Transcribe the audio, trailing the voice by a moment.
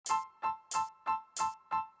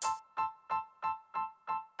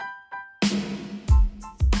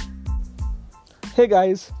Hey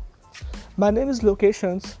guys, my name is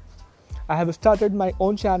Locations. I have started my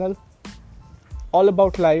own channel all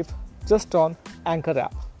about life just on Anchor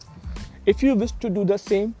app. If you wish to do the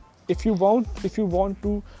same, if you want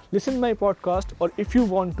to listen my podcast or if you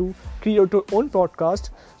want to create your own podcast,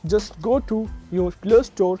 just go to your Play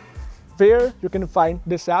Store where you can find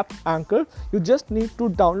this app Anchor. You just need to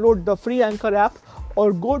download the free Anchor app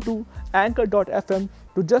or go to anchor.fm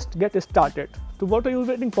to just get started. So what are you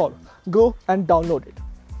waiting for? Go and download it.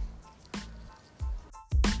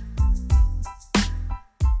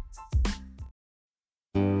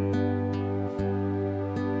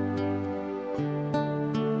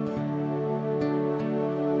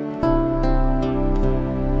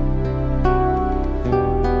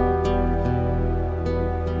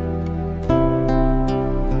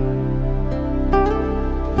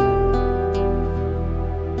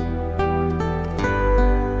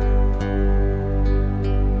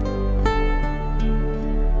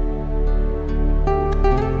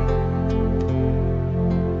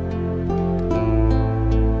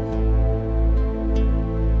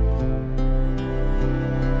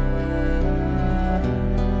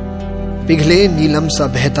 पिघले नीलम सा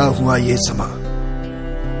बहता हुआ ये समा,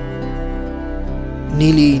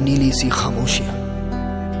 नीली नीली सी खामोशियां,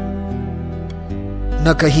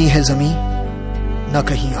 न कहीं है जमीन न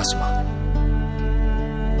कहीं आसमां,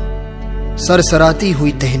 सरसराती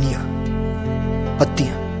हुई टहनियां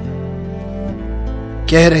पत्तियां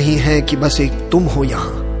कह रही हैं कि बस एक तुम हो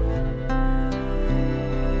यहां,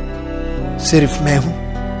 सिर्फ मैं हूं,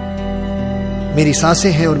 मेरी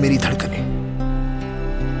सांसें हैं और मेरी धड़कनें,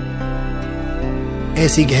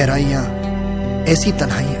 ऐसी गहराइयां, ऐसी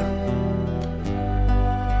तन्हाइयां,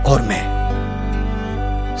 और मैं,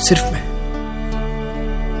 सिर्फ मैं।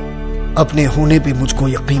 अपने होने पे मुझको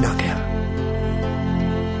यकीन आ गया।